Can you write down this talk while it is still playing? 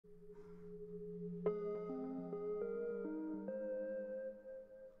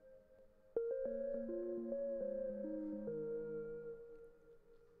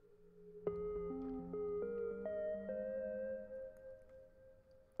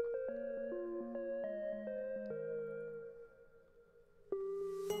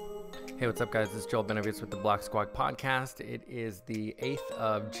Hey, what's up, guys? This is Joel Benavidez with the BlokSquawk podcast. It is the 8th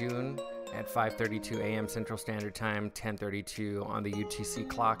of June at 5:32 a.m. Central Standard Time, 10:32 on the UTC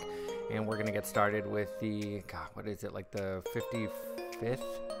clock, and we're gonna get started with the what is it, like the 55th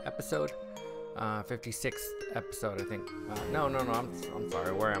episode, 56th episode, I think. No, I'm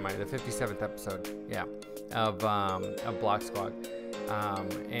sorry. Where am I? The 57th episode, yeah, of BlokSquawk.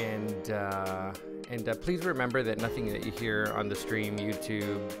 And please remember that nothing that you hear on the stream,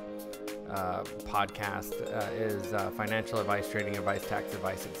 YouTube, podcast is financial advice, trading advice, tax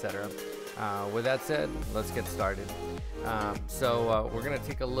advice, etc. With that said, let's get started. So we're going to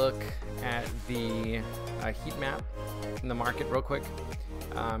take a look at the heat map in the market real quick.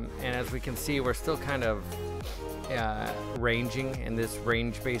 And as we can see, we're still kind of ranging in this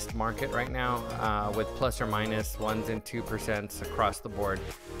range-based market right now, with plus or minus 1s and 2% across the board.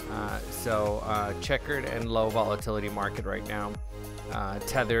 So checkered and low volatility market right now.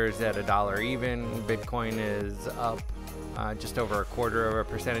 Tether's at $1 even. Bitcoin is up just over 1/4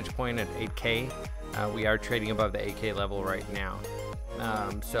 percentage point at 8K. We are trading above the 8K level right now.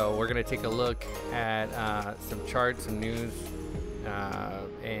 So we're going to take a look at some charts, some news,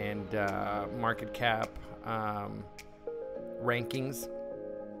 and market cap rankings.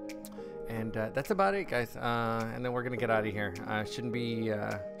 And that's about it, guys. And then we're going to get out of here. Shouldn't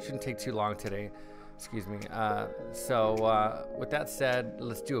take too long today. Excuse me. So with that said,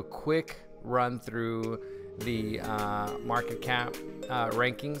 let's do a quick run through the market cap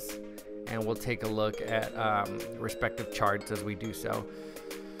rankings, and we'll take a look at respective charts as we do so.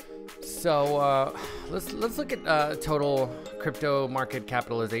 So let's look at total crypto market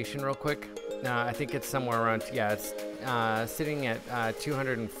capitalization real quick. I think it's somewhere around, it's sitting at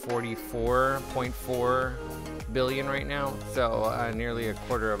 244.4 billion right now, so nearly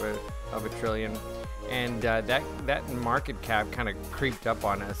 1/4 of a trillion. And that market cap kind of creeped up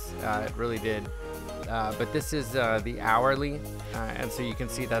on us. It really did. But this is the hourly, and so you can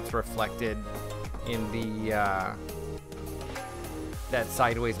see that's reflected in the that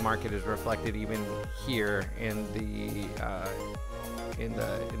sideways market is reflected even here in the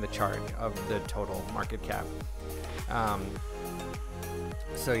chart of the total market cap.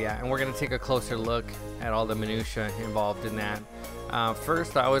 So yeah, and we're going to take a closer look at all the minutia involved in that.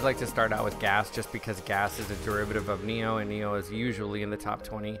 First, I always like to start out with gas, just because gas is a derivative of NEO, and NEO is usually in the top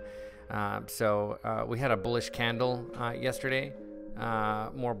 20. So we had a bullish candle yesterday,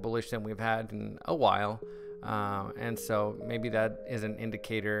 more bullish than we've had in a while, and so maybe that is an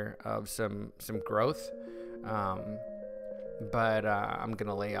indicator of some growth. But I'm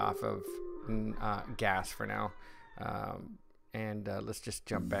gonna lay off of gas for now. And let's just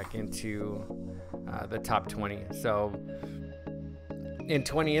jump back into the top 20. So in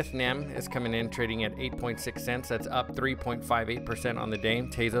 20th, NEM is coming in trading at 8.6 cents. That's up 3.58% on the day.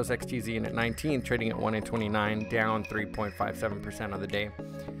 Tezos XTZ in at 19, trading at 1.29, down 3.57% on the day.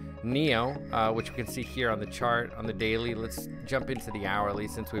 NEO, which you can see here on the chart on the daily. Let's jump into the hourly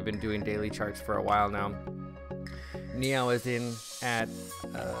since we've been doing daily charts for a while now. NEO is in at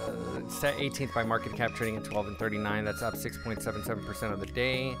 18th by market cap, trading at 12.39. That's up 6.77% of the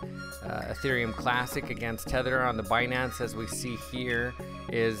day. Ethereum Classic against Tether on the Binance, as we see here,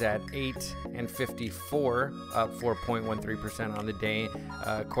 is at 8.54, up 4.13% on the day.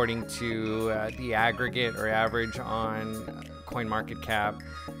 According to the aggregate or average on CoinMarketCap,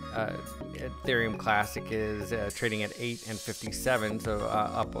 Ethereum Classic is trading at 8.57, so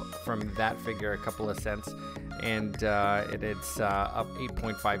up from that figure a couple of cents, and it's up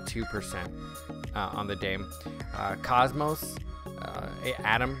 8.52% on the day. Cosmos,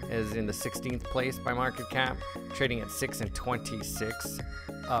 Atom is in the 16th place by market cap, trading at 6.26,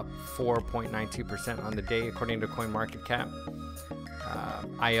 up 4.92% on the day according to CoinMarketCap.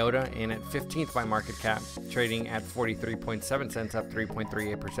 IOTA in at 15th by market cap, trading at 43.7 cents, up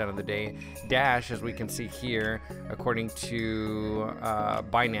 3.38% on the day. Dash, as we can see here, according to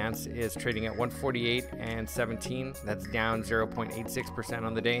Binance, is trading at 148.17. That's down 0.86%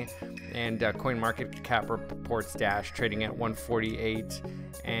 on the day. And CoinMarketCap reports Dash trading at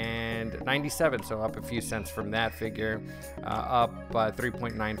 148.97, so up a few cents from that figure, up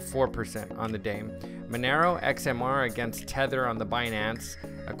 3.94% on the day. Monero XMR against Tether on the Binance,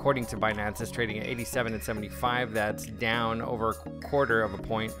 according to Binance, is trading at 87.75. That's down over a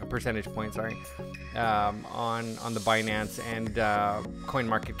percentage point, on the Binance. And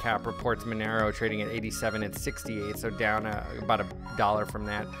CoinMarketCap reports Monero trading at 87.68, so down about $1 from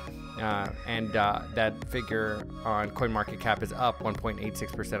that. And that figure on CoinMarketCap is up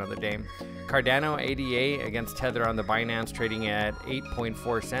 1.86% on the day. Cardano ADA against Tether on the Binance, trading at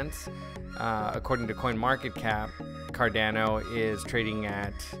 8.4 cents. According to CoinMarketCap, Cardano is trading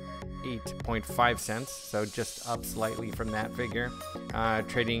at 8.5 cents, so just up slightly from that figure.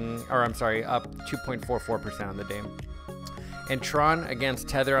 Trading, or I'm sorry, up 2.44% on the day. And Tron against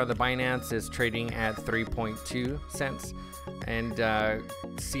Tether on the Binance is trading at 3.2 cents. And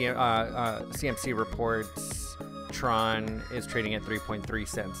CMC reports Tron is trading at 3.3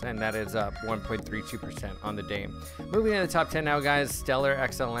 cents, and that is up 1.32% on the day. Moving to the top 10 now, guys. Stellar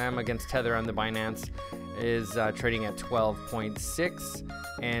XLM against Tether on the Binance is trading at 12.6,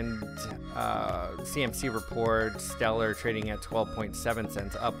 and CMC reports Stellar trading at 12.7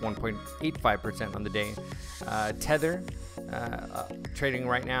 cents, up 1.85% on the day. Tether trading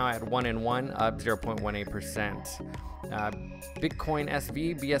right now at 1-1, up 0.18%. Bitcoin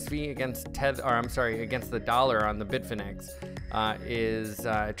SV BSV against Tether, or I'm sorry, against the dollar on the Bitfinex is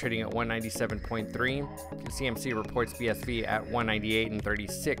trading at 197.3. CMC reports BSV at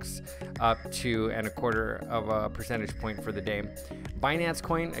 198.36, up 2.25 percentage point for the day. Binance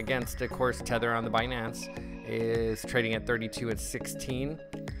Coin against, of course, Tether on the Binance is trading at 32.16.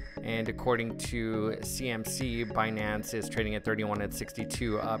 And according to CMC, Binance is trading at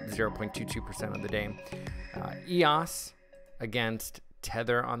 31.62, up 0.22% on the day. EOS against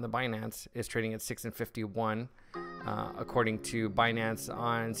Tether on the Binance is trading at 6.51. According to Binance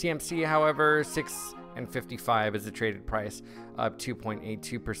on CMC, however, 6.55 is the traded price, up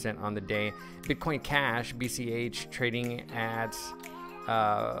 2.82% on the day. Bitcoin Cash, BCH, trading at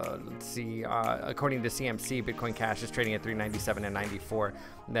according to CMC, Bitcoin Cash is trading at 397.94.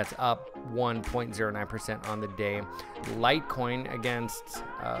 That's up 1.09% on the day. Litecoin against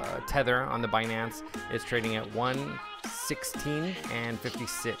Tether on the Binance is trading at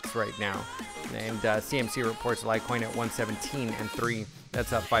 116.56 right now. And CMC reports Litecoin at 117.3.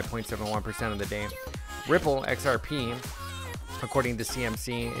 That's up 5.71% on the day. Ripple XRP, according to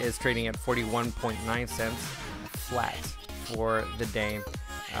CMC, is trading at 41.9 cents, flat for the day.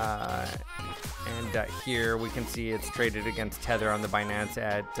 And here we can see it's traded against Tether on the Binance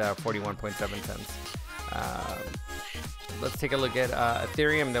at 41.7 cents. Let's take a look at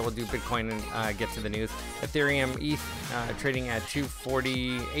Ethereum, then we'll do Bitcoin and get to the news. Ethereum ETH trading at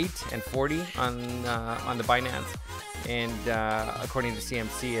 248.40 on the Binance. And according to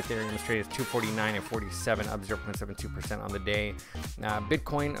CMC, Ethereum is traded at 249.47, up 0.72% on the day.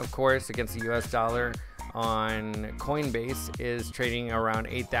 Bitcoin, of course, against the US dollar on Coinbase is trading around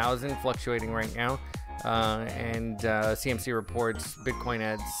 8,000, fluctuating right now. And CMC reports Bitcoin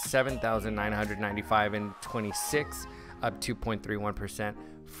at 7,995.26, up 2.31%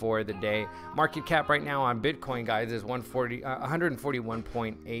 for the day. Market cap right now on Bitcoin, guys, is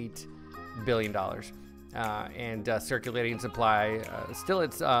 $141.8 billion. And circulating supply, still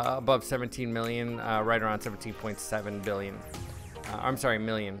it's above 17 million, right around 17.7 billion. I'm sorry,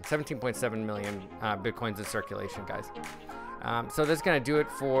 million. 17.7 million Bitcoins in circulation, guys. So that's going to do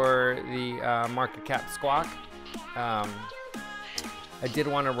it for the market cap Squawk. I did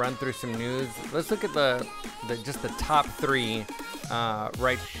want to run through some news. Let's look at just the top three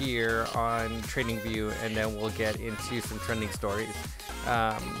right here on TradingView, and then we'll get into some trending stories.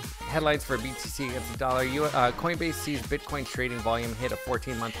 Headlines for BTC against the dollar. Coinbase sees Bitcoin trading volume hit a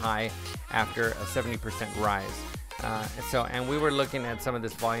 14-month high after a 70% rise. And we were looking at some of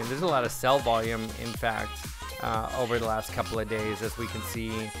this volume. There's a lot of sell volume, in fact, over the last couple of days, as we can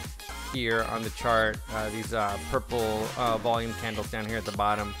see here on the chart. These purple volume candles down here at the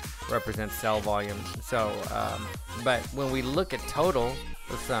bottom represent sell volume. So, but when we look at total,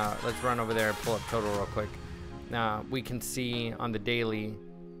 let's run over there and pull up total real quick. Now we can see on the daily,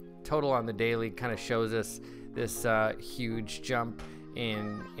 total on the daily kind of shows us this huge jump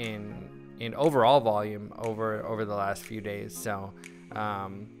in overall volume over the last few days. So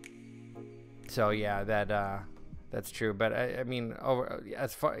yeah, that's true. But I mean,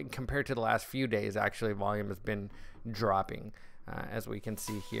 as far compared to the last few days, actually volume has been dropping, as we can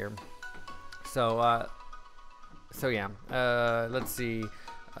see here. So yeah, let's see.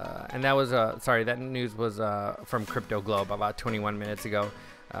 And that was that news was from Crypto Globe about 21 minutes ago.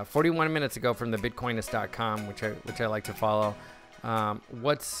 41 minutes ago from the Bitcoinist.com, which I like to follow.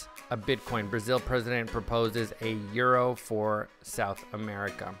 What's a Bitcoin? Brazil president proposes a euro for South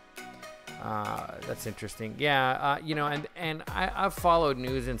America. That's interesting. Yeah, and I've followed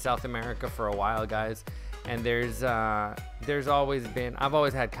news in South America for a while, guys. And there's always been, I've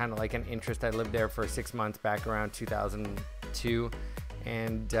always had kind of like an interest. I lived there for 6 months back around 2002,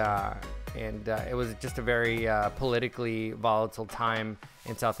 and it was just a very politically volatile time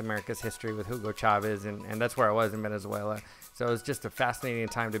in South America's history with Hugo Chavez, and that's where I was in Venezuela. So it was just a fascinating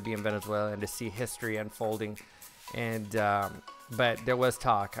time to be in Venezuela and to see history unfolding. And but there was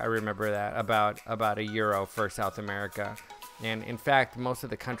talk, I remember that, about a euro for South America. And in fact, most of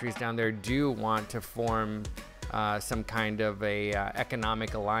the countries down there do want to form some kind of a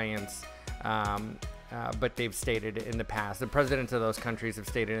economic alliance, but they've stated in the past, the presidents of those countries have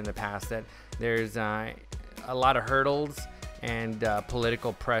stated in the past that there's a lot of hurdles and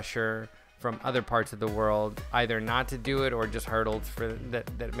political pressure from other parts of the world, either not to do it or just hurdles for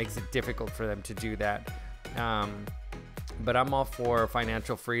that makes it difficult for them to do that. But I'm all for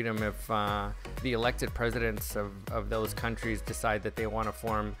financial freedom if the elected presidents of those countries decide that they want to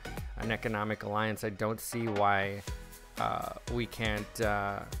form an economic alliance. I don't see why we can't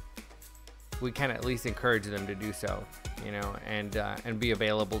at least encourage them to do so, you know, and be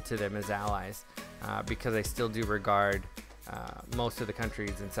available to them as allies, because I still do regard most of the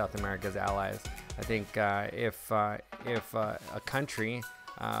countries in South America as allies. I think if a country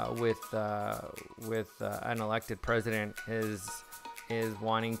with an elected president is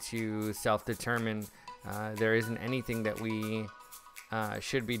wanting to self-determine, there isn't anything that we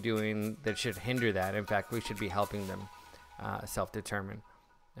should be doing that should hinder that. In fact, we should be helping them self-determine.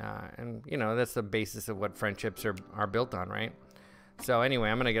 And you know, that's the basis of what friendships are built on, right? So anyway,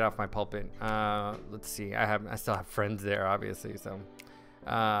 I'm gonna get off my pulpit. Let's see, I still have friends there, obviously. So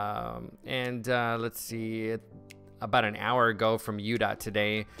let's see, about an hour ago from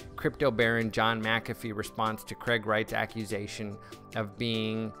U.Today, crypto baron John McAfee responds to Craig Wright's accusation of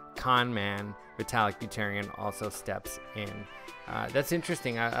being con man. Vitalik Buterin also steps in. That's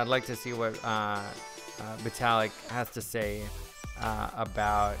interesting. I'd like to see what Vitalik has to say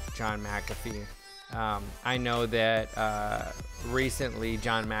about John McAfee. I know that recently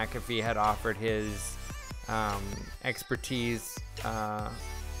John McAfee had offered his expertise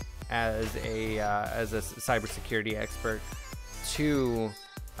as a cybersecurity expert to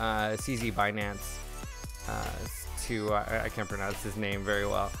CZ Binance, I can't pronounce his name very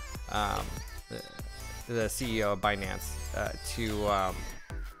well, the CEO of Binance,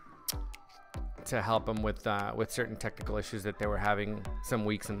 to help him with certain technical issues that they were having some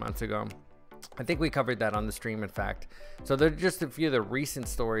weeks and months ago. I think we covered that on the stream, in fact. So there are just a few of the recent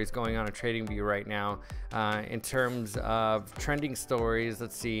stories going on in TradingView right now. In terms of trending stories,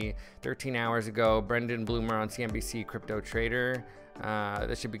 let's see, 13 hours ago, Brendan Bloomer on CNBC CryptoTrader.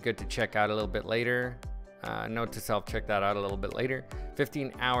 That should be good to check out a little bit later. Note to self, check that out a little bit later.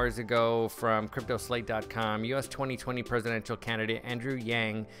 15 hours ago from CryptoSlate.com, U.S. 2020 presidential candidate Andrew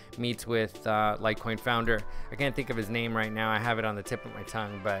Yang meets with Litecoin founder. I can't think of his name right now. I have it on the tip of my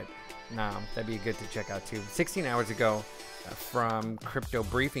tongue, but no, that'd be good to check out too. 16 hours ago from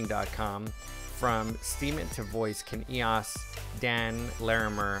CryptoBriefing.com, from Steemit to Voice, can EOS Dan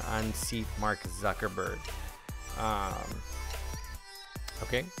Larimer unseat Mark Zuckerberg?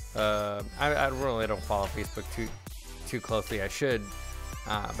 Okay, I really don't follow Facebook too closely. I should,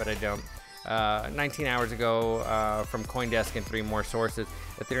 but I don't. 19 hours ago from CoinDesk and 3 more sources,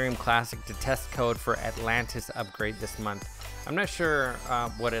 Ethereum Classic to test code for Atlantis upgrade this month. I'm not sure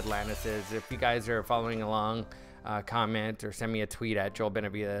what Atlantis is. If you guys are following along, comment or send me a tweet at Joel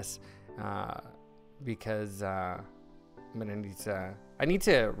Benavidez, because I'm gonna I need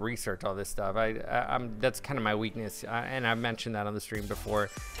to research all this stuff. That's kind of my weakness, and I've mentioned that on the stream before,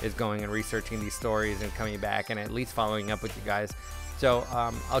 is going and researching these stories and coming back and at least following up with you guys. So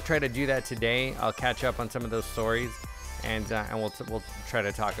I'll try to do that today. I'll catch up on some of those stories, and we'll try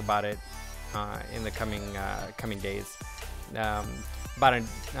to talk about it in the coming days. About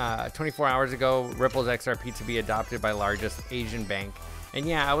 24 hours ago, Ripple's XRP to be adopted by largest Asian bank. And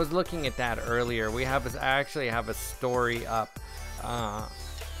yeah, I was looking at that earlier. I actually have a story up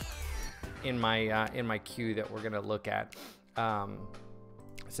in my queue that we're gonna look at.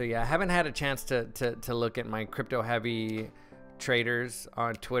 So yeah, I haven't had a chance to look at my crypto heavy traders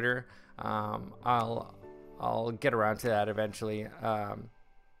on Twitter. I'll get around to that eventually.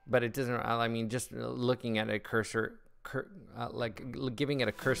 But it doesn't. I mean, just looking at a cursor. Like giving it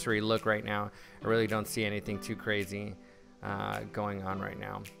a cursory look right now, I really don't see anything too crazy going on right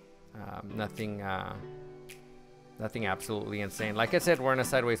now. Nothing absolutely insane. Like I said, we're in a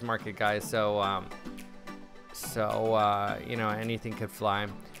sideways market, guys, so you know, anything could fly.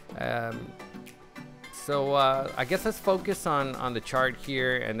 I guess let's focus on the chart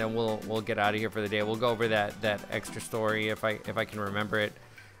here, and then we'll get out of here for the day. We'll go over that extra story if I can remember it.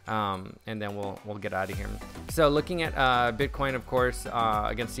 And then we'll get out of here. So looking at Bitcoin, of course,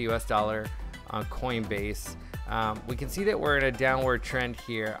 against the US dollar on Coinbase, we can see that we're in a downward trend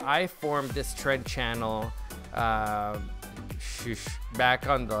here. I formed this trend channel back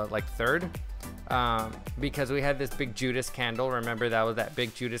on the 3rd, because we had this big Judas candle. Remember, that was that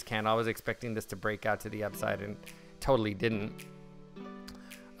big Judas candle. I was expecting this to break out to the upside and totally didn't.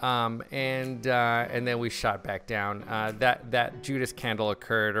 and then we shot back down. That Judas candle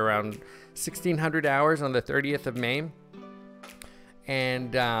occurred around 1600 hours on the 30th of May.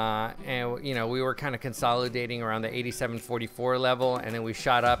 And you know, we were kind of consolidating around the 87.44 level, and then we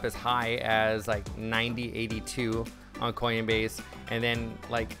shot up as high as like 90.82 on Coinbase, and then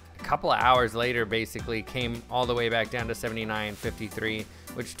like a couple of hours later basically came all the way back down to 79.53,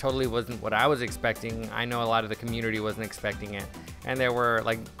 which totally wasn't what I was expecting. I know a lot of the community wasn't expecting it, and there were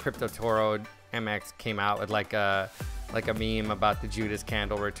like CryptoTrader came out with like a meme about the Judas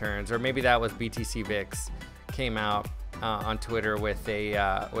candle returns, or maybe that was BTC.x came out on Twitter with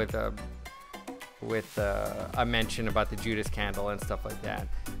a mention about the Judas candle and stuff like that.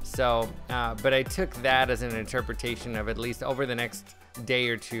 So, but I took that as an interpretation of, at least over the next day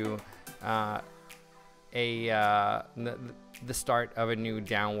or two, the start of a new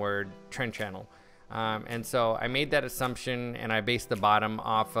downward trend channel. And so I made that assumption, and I based the bottom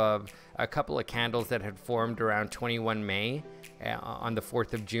off of a couple of candles that had formed around 21 May on the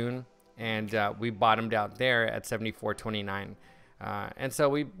 4th of June. And we bottomed out there at 74.29. And so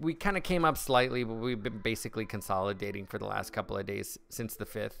we kind of came up slightly, but we've been basically consolidating for the last couple of days since the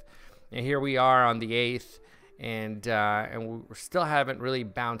 5th. And here we are on the 8th, and we still haven't really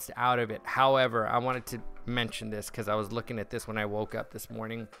bounced out of it. However, I wanted to mention this because I was looking at this when I woke up this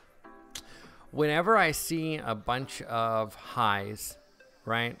morning. Whenever I see a bunch of highs,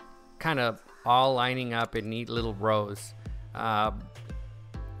 right, kind of all lining up in neat little rows,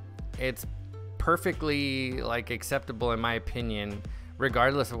 it's perfectly like acceptable, in my opinion,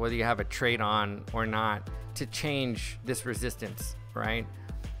 regardless of whether you have a trade on or not, to change this resistance, right?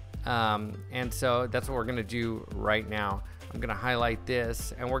 And so that's what we're gonna do right now. I'm gonna highlight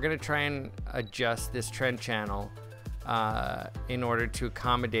this, and we're gonna try and adjust this trend channel in order to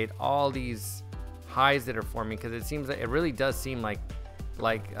accommodate all these highs that are forming, because it seems like, it really does seem like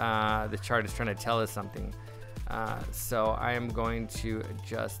the chart is trying to tell us something. So I am going to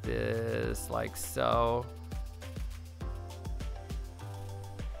adjust this like so.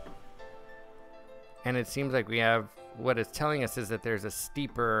 And it seems like we have, what it's telling us is that there's a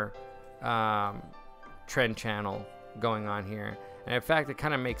steeper trend channel going on here. And in fact, it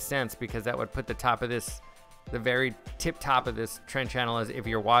kind of makes sense, because that would put the top of this, the very tip top of this trend channel, as if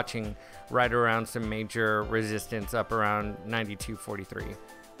you're watching, right around some major resistance up around 92.43,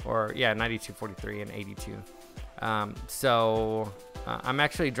 or yeah, 92.43 and 82. So I'm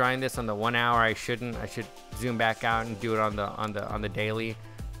actually drawing this on the 1 hour. I should zoom back out and do it on the daily.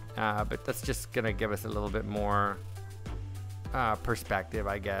 But that's just gonna give us a little bit more perspective,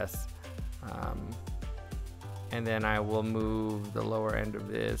 I guess. And then I will move the lower end of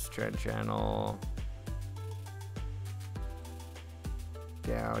this trend channel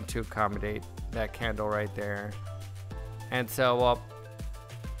down to accommodate that candle right there. And so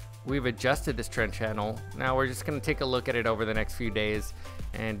we've adjusted this trend channel. Now we're just going to take a look at it over the next few days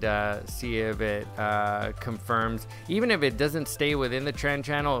and see if it confirms. Even if it doesn't stay within the trend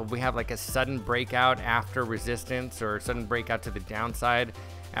channel, if we have like a sudden breakout after resistance, or sudden breakout to the downside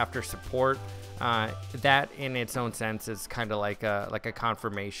after support, that in its own sense is kind of like a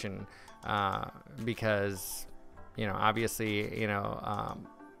confirmation, because, you know, obviously, you know,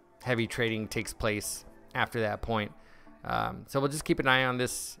 heavy trading takes place after that point. So we'll just keep an eye on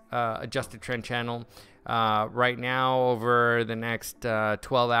this adjusted trend channel right now over the next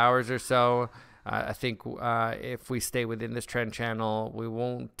 12 hours or so. I think if we stay within this trend channel, we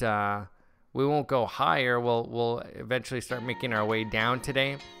won't go higher. We'll eventually start making our way down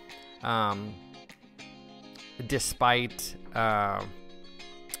today, despite some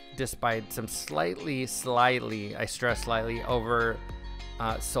slightly, I stress slightly, over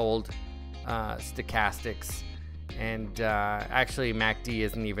sold stochastics. And actually MACD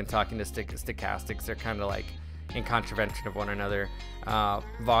isn't even talking to stochastics. They're kind of like in contravention of one another.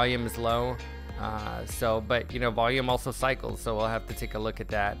 Volume is low, but you know, volume also cycles, so we'll have to take a look at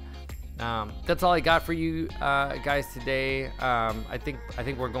that. That's all I got for you guys today. I think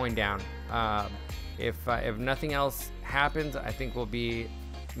we're going down. If nothing else happens, I think we'll be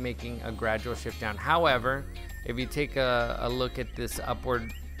making a gradual shift down. However, if you take a look at this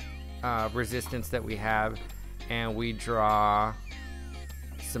upward resistance that we have, and we draw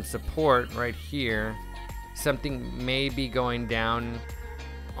some support right here, something may be going down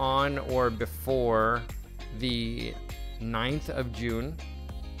on or before the 9th of June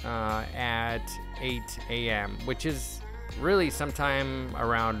at 8 a.m., which is really sometime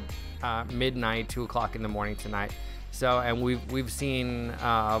around midnight, 2 o'clock in the morning tonight. So, and we've seen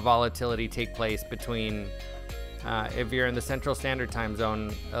volatility take place between, if you're in the Central Standard Time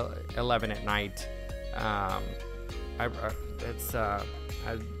Zone, 11 at night. It's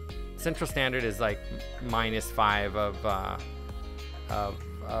Central Standard is like -5 of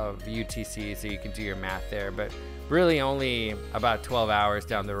UTC, so you can do your math there, but really only about 12 hours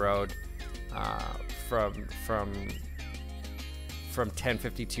down the road from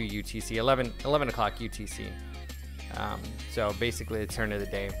 10:52 UTC, 11 o'clock UTC. So basically the turn of the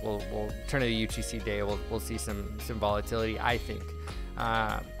day, we'll turn of the UTC day, we'll see some volatility, I think.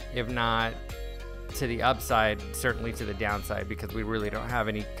 If not to the upside, certainly to the downside, because we really don't have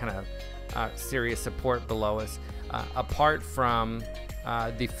any kind of serious support below us, apart from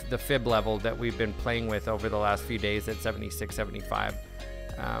the fib level that we've been playing with over the last few days at 76.75.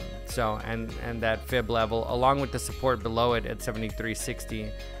 So that fib level, along with the support below it at 73.60,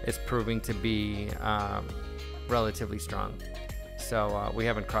 is proving to be relatively strong. So we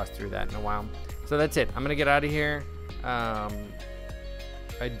haven't crossed through that in a while. So that's it. I'm gonna get out of here.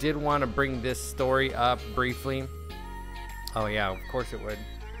 I did want to bring this story up briefly. Oh yeah, of course it would.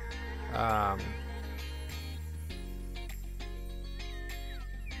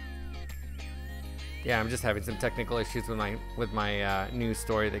 Yeah, I'm just having some technical issues with my news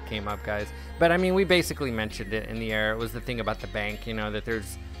story that came up, guys. But I mean, we basically mentioned it in the air. It was the thing about the bank, you know, that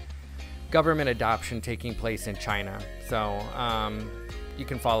there's government adoption taking place in China. So you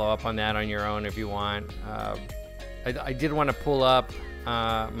can follow up on that on your own if you want. I did want to pull up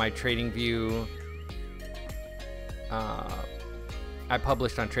my TradingView. I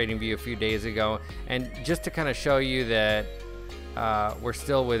published on TradingView a few days ago, and just to kind of show you that we're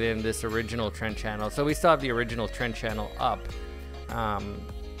still within this original trend channel. So we still have the original trend channel up,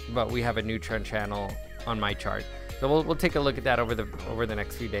 but we have a new trend channel on my chart. So we'll take a look at that over the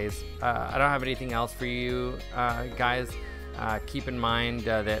next few days. I don't have anything else for you guys. Keep in mind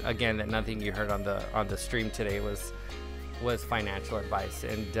that again, that nothing you heard on the stream today was financial advice,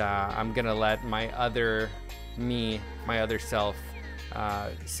 and I'm gonna let my other self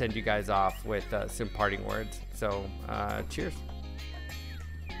send you guys off with some parting words. So cheers.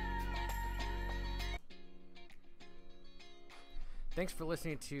 Thanks for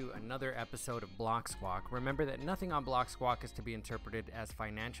listening to another episode of BlokSquawk. Remember that nothing on BlokSquawk is to be interpreted as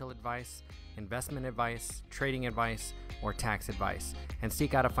financial advice, investment advice, trading advice, or tax advice, and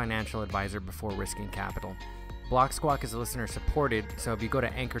seek out a financial advisor before risking capital. BlokSquawk is listener supported, so if you go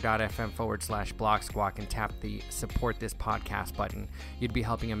to anchor.fm/BlokSquawk and tap the support this podcast button, you'd be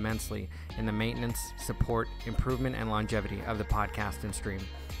helping immensely in the maintenance, support, improvement, and longevity of the podcast and stream.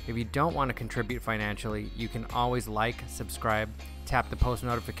 If you don't want to contribute financially, you can always like, subscribe, tap the post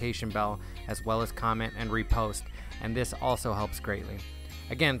notification bell, as well as comment and repost, and this also helps greatly.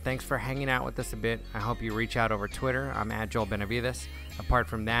 Again, thanks for hanging out with us a bit. I hope you reach out over Twitter. I'm at Benavidez. Apart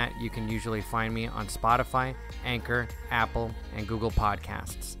from that, you can usually find me on Spotify, Anchor, Apple, and Google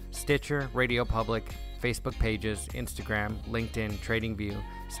Podcasts, Stitcher, Radio Public, Facebook pages, Instagram, LinkedIn, TradingView,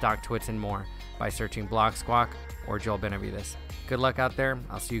 StockTwits, and more by searching BlokSquawk or Joel Benavidez. Good luck out there.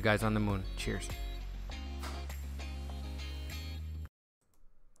 I'll see you guys on the moon. Cheers.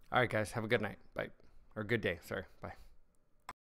 All right, guys. Have a good night. Bye. Or good day. Sorry. Bye.